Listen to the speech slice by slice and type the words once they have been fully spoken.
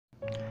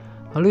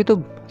Halo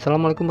YouTube,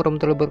 Assalamualaikum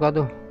warahmatullahi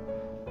wabarakatuh.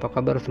 Apa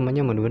kabar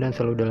semuanya? Mudah-mudahan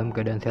selalu dalam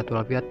keadaan sehat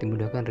walafiat,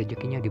 dimudahkan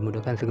rezekinya,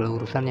 dimudahkan segala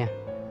urusannya.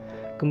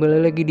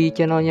 Kembali lagi di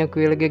channelnya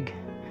Kuya Legeg.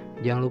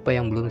 Jangan lupa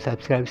yang belum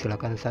subscribe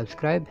silahkan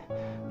subscribe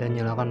dan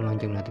nyalakan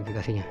lonceng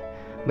notifikasinya.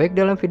 Baik,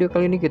 dalam video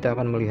kali ini kita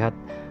akan melihat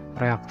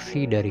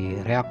reaksi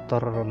dari reaktor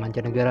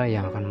mancanegara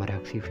yang akan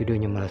mereaksi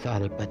videonya merasa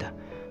alipbata.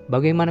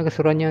 Bagaimana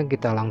keseruannya?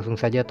 Kita langsung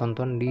saja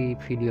tonton di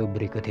video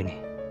berikut ini.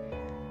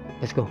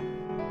 Let's go.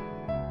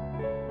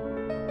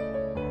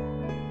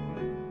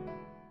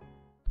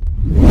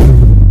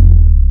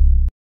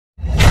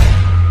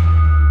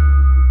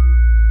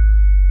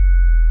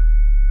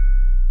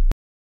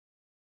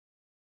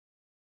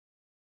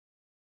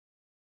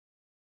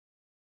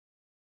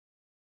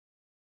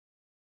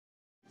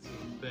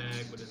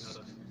 Back with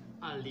another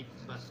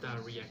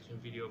alipbata reaction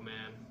video,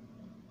 man.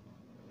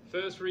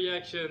 First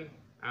reaction,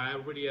 I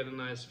already had a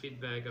nice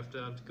feedback of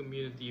the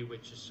community,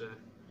 which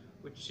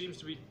seems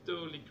to be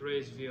totally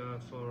crazy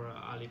for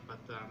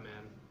alipbata,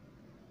 man.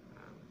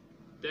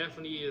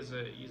 Definitely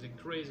he's a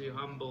crazy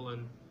humble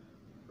and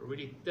a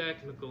really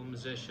technical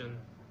musician,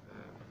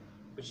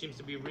 which seems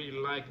to be really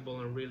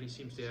likable and really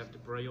seems to have the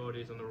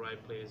priorities on the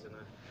right place, and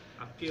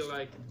I feel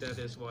like that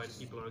is why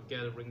people are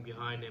gathering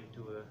behind him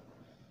to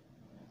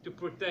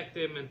protect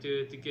him and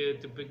to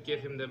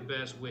give him the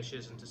best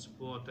wishes and to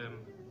support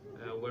them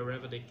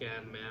wherever they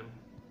can, man.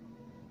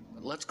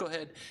 Let's go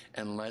ahead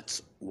and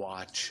let's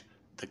watch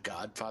the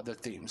Godfather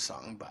theme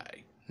song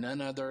by none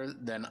other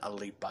than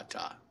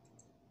Alipbata.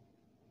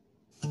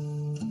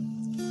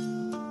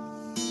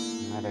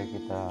 Mari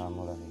kita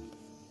mulai.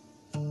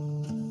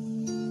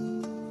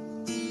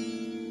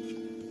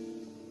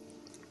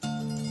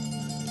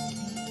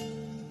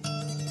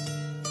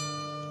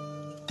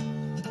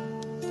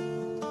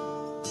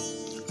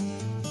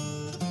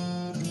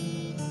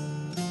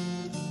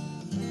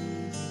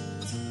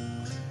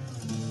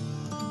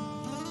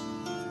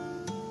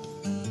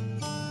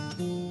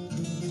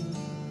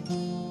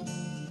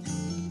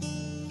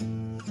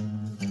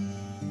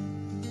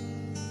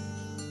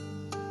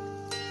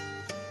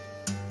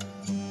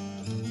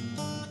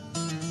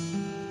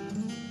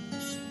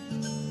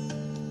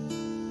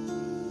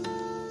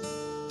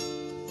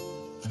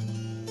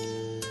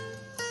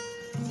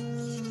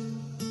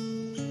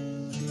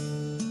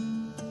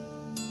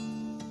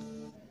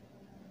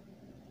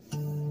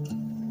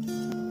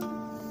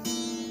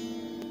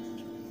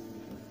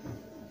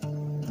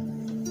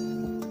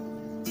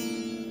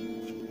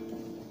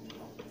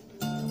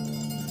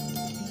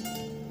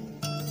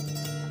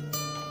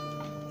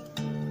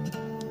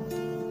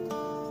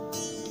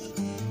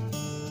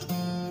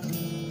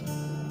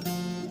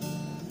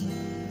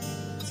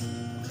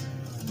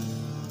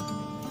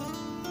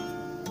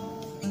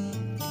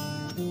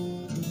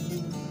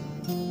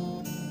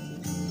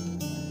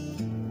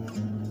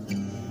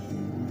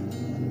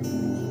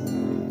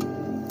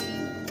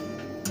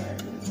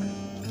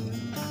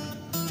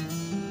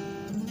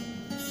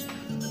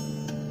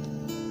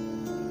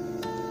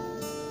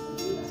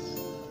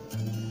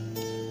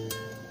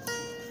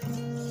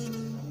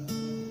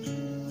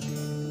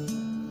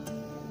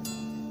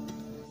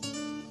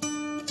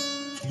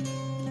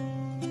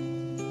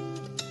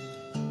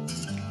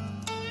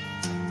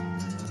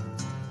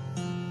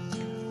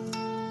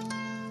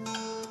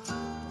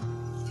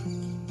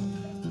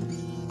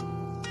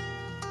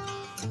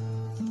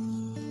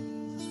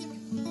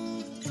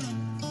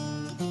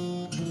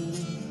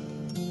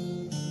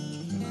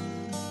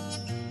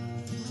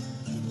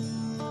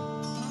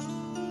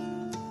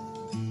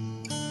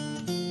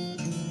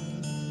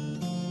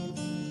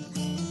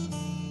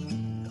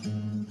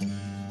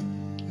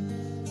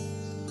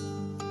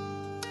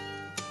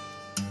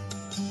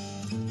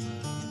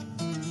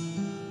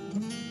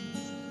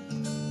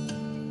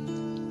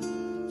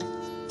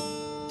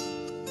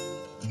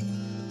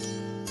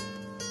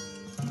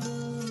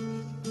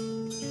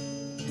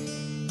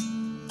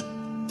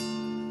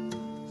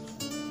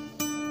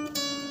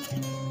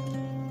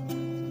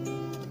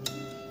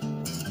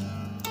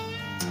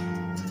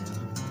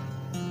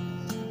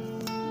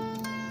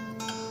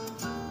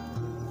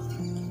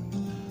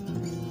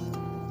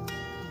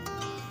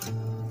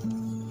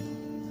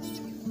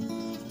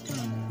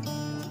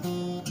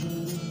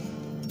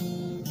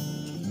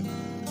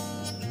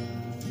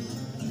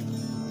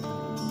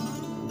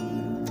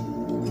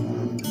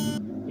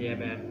 Yeah,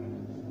 man.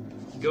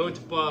 Going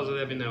to pause it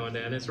every now and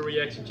then. It's a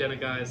reaction channel,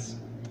 guys.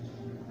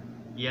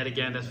 Yet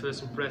again, that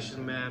first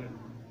impression, man.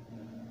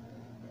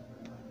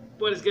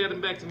 What is getting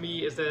back to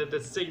me is that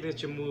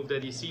signature move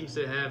that he seems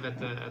to have at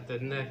the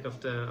neck of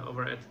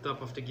or at the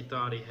top of the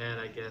guitar he had,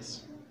 I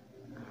guess.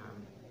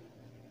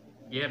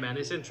 Yeah, man,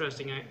 it's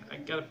interesting. I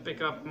gotta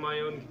pick up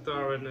my own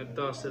guitar and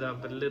dust it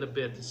up a little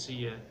bit to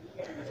see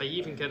if I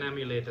even can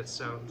emulate that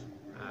sound.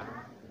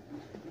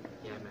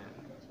 Yeah, man,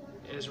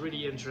 it's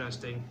really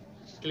interesting.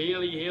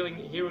 Clearly,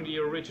 hearing the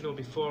original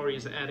before,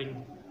 he's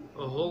adding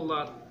a whole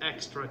lot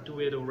extra to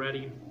it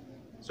already.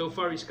 So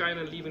far, he's kind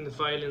of leaving the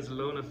violins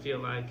alone, I feel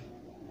like.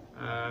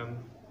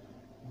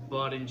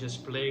 But in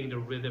just playing the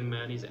rhythm,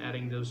 man, he's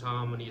adding those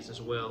harmonies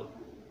as well.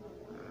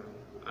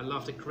 I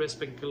love the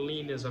crisp and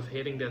cleanness of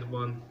hitting that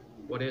one.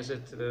 What is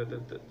it?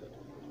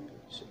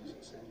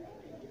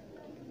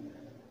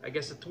 I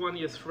guess the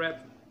 20th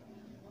fret.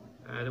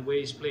 The way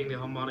he's playing the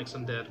harmonics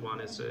on that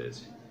one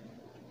is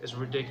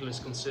ridiculous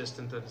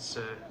consistent. It's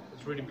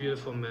really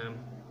beautiful, man.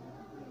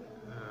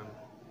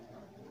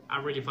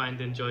 I really find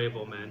it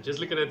enjoyable, man. Just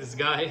looking at this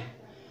guy,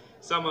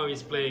 somehow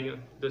he's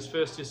playing those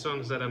first two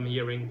songs that I'm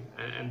hearing,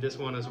 and this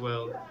one as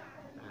well,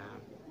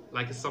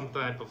 like some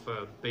type of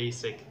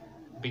basic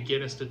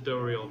beginner's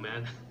tutorial,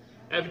 man.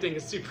 Everything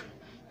is super,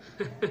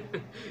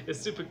 it's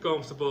super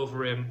comfortable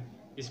for him.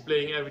 He's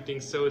playing everything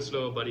so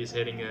slow, but he's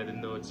hitting the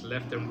notes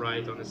left and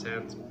right on his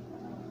hand.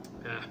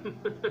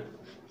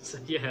 So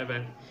yeah,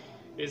 man.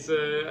 It's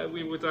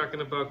we were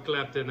talking about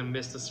Clapton and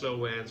Mr.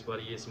 Slow Hands, but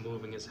he is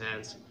moving his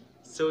hands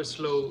so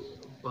slow,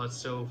 but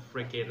so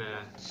freaking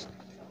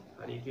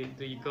how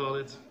do you call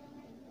it?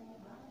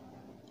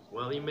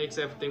 Well, he makes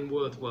everything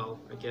worthwhile,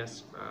 I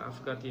guess. I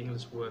forgot the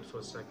English word for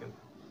a second.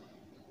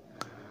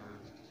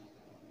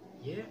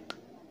 Yeah,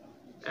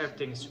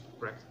 everything is super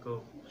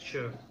practical,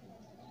 sure.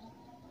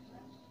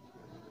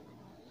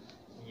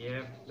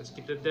 Yeah, let's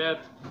keep it at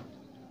that.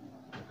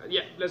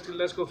 Yeah,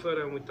 let's go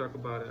further and we talk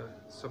about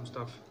some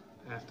stuff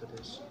after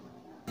this.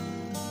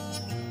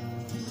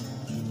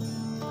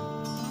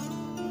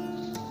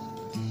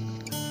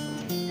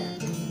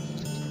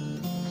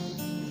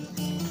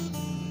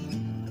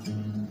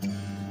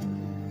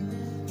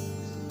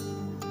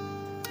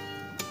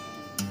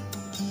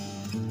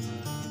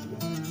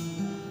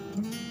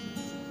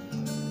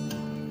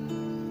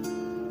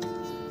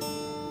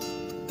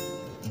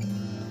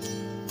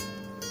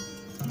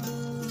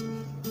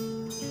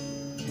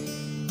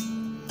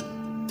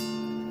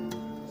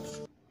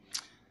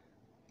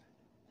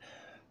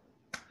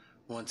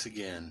 Once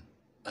again,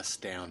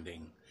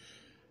 astounding.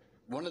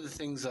 One of the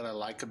things that I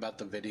like about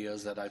the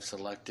videos that I've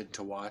selected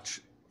to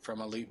watch from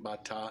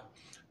alipbata,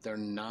 they're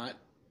not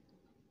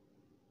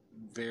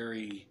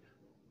very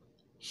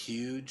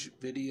huge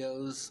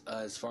videos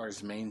as far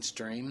as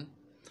mainstream,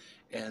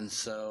 and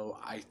so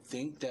I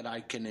think that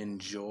I can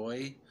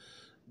enjoy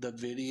the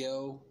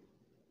video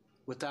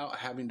without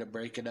having to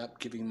break it up,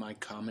 giving my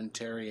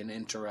commentary and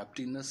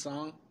interrupting the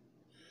song.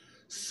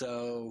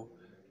 So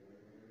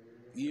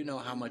you know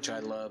how much I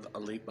love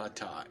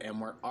alipbata,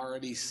 and we're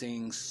already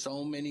seeing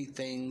so many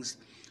things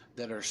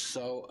that are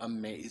so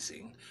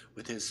amazing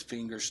with his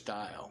finger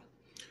style,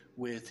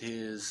 with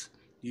his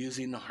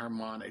using the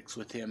harmonics,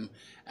 with him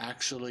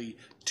actually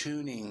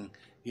tuning,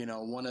 you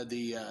know, one of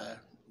the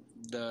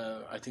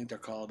I think they're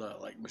called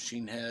like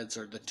machine heads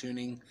or the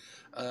tuning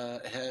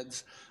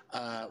heads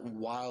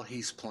while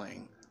he's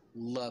playing.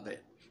 Love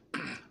it.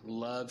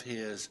 Love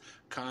his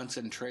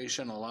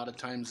concentration, a lot of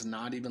times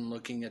not even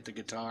looking at the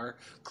guitar,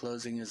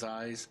 closing his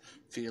eyes,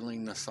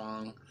 feeling the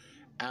song.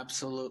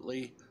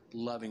 Absolutely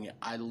loving it.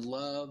 I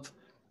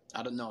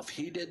don't know if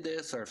he did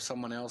this or if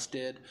someone else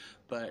did,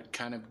 but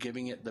kind of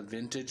giving it the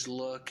vintage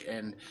look,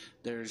 and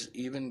there's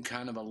even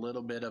kind of a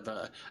little bit of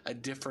a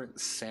different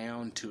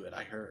sound to it,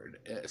 I heard,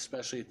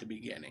 especially at the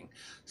beginning.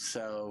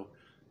 So,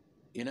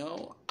 you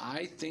know,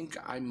 I think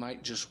I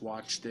might just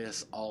watch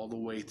this all the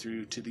way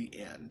through to the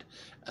end.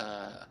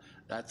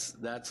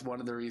 That's one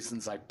of the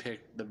reasons I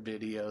picked the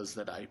videos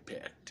that I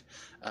picked.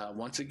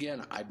 Once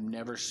again, I've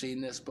never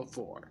seen this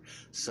before,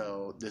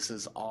 so this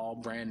is all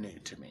brand new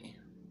to me.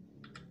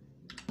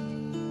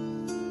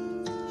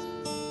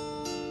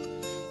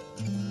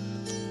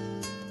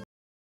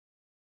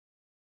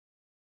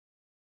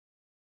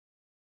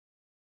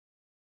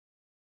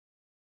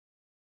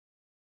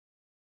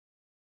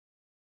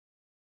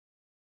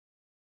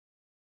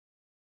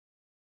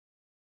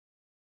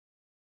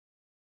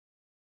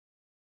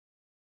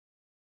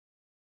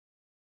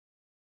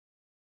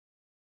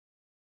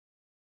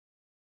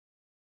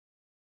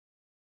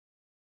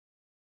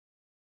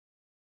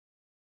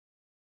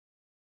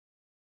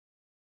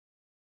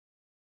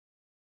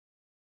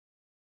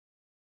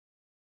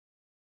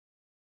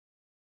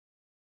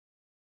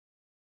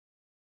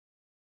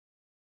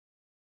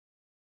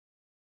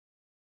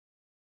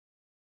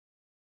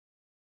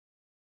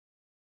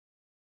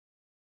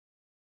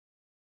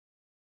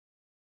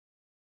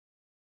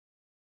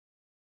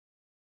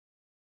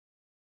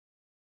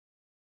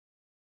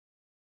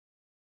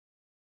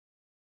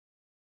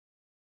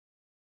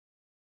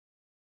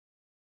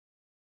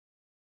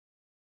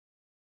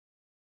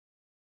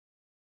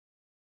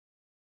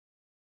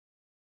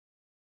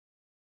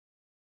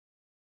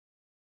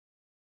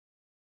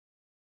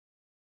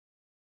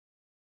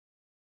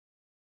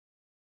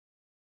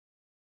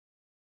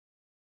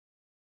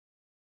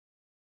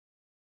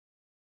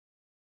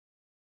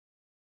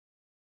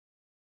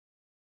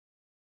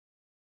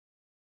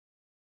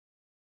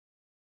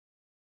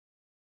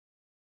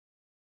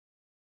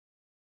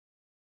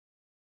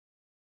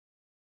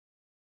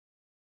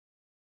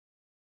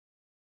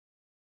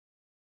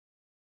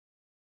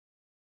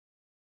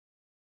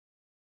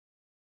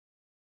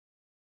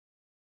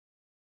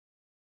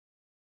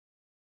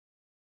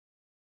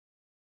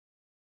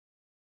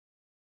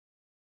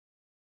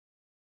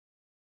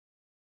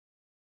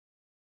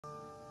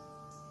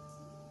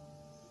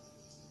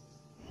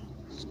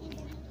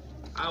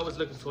 I was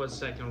looking for a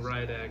second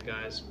right there,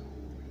 guys.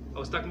 I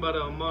was talking about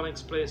the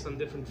harmonics placed on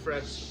different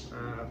frets,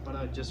 but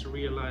I just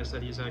realized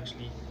that he's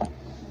actually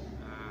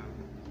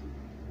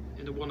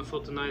in the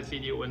Wonderful Tonight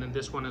video and in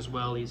this one as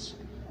well, he's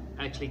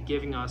actually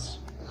giving us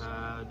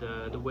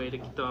the way the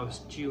guitar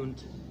is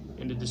tuned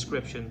in the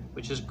description,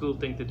 which is a cool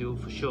thing to do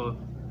for sure.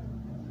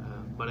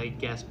 But I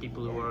guess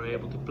people who are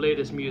able to play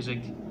this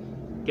music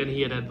can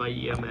hear that by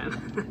ear, man.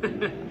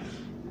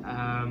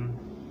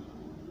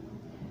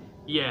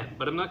 Yeah,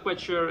 but I'm not quite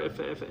sure if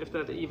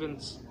that even,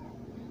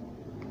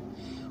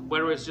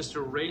 whether it's just a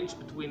range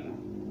between,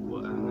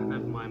 well,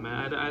 never mind,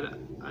 man.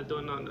 I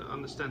don't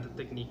understand the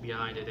technique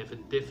behind it, if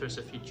it differs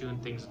if you tune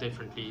things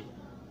differently,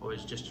 or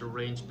it's just a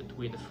range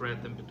between the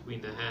fret and between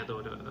the head,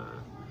 or the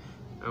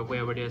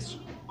wherever it is,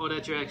 or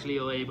that you're actually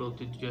able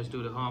to just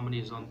do the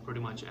harmonies on pretty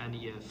much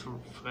any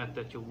fret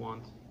that you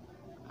want.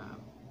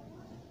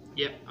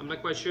 Yeah, I'm not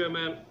quite sure,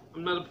 man.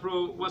 I'm not a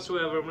pro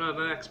whatsoever, I'm not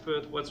an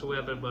expert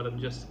whatsoever, but I'm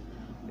just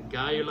a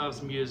guy who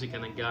loves music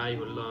and a guy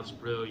who loves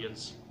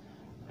brilliance.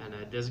 And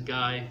this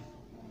guy,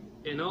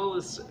 in all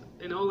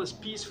his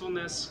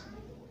peacefulness,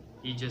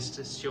 he just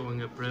is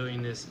showing a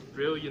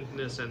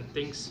brilliantness and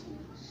things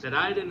that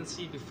I didn't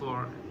see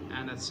before,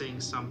 and that's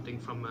saying something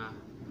from a,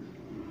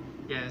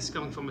 yeah, it's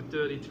coming from a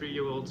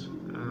 33-year-old,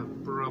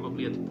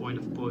 probably at the point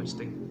of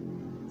posting.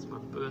 It's my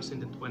birthday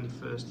in the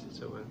 21st,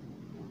 so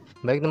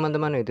Baik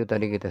teman-teman, itu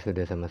tadi kita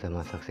sudah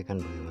sama-sama saksikan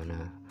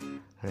bagaimana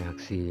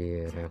reaksi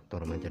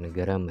reaktor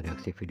mancanegara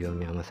mereaksi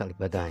videonya Mas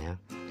Alipbata ya,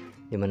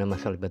 dimana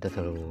Mas Alipbata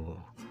selalu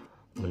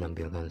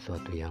menampilkan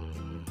sesuatu yang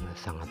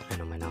sangat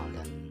fenomenal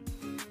dan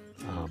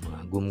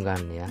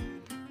mengagumkan ya,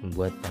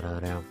 membuat para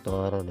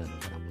reaktor dan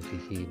para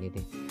musisi ini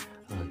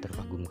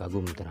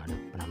terkagum-kagum terhadap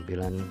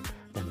penampilan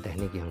dan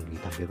teknik yang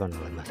ditampilkan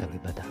oleh Mas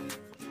Alipbata.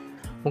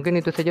 Mungkin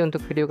itu saja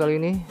untuk video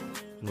kali ini.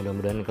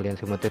 Mudah-mudahan kalian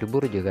semua terhibur.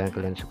 Jika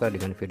kalian suka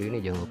dengan video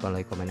ini, jangan lupa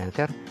like, comment, dan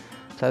share,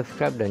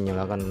 subscribe, dan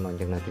nyalakan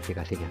lonceng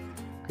notifikasinya.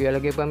 Kuya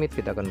lagi pamit,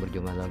 kita akan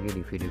berjumpa lagi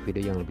di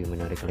video-video yang lebih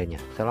menarik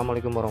lainnya.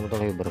 Assalamualaikum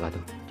warahmatullahi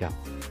wabarakatuh. Ciao.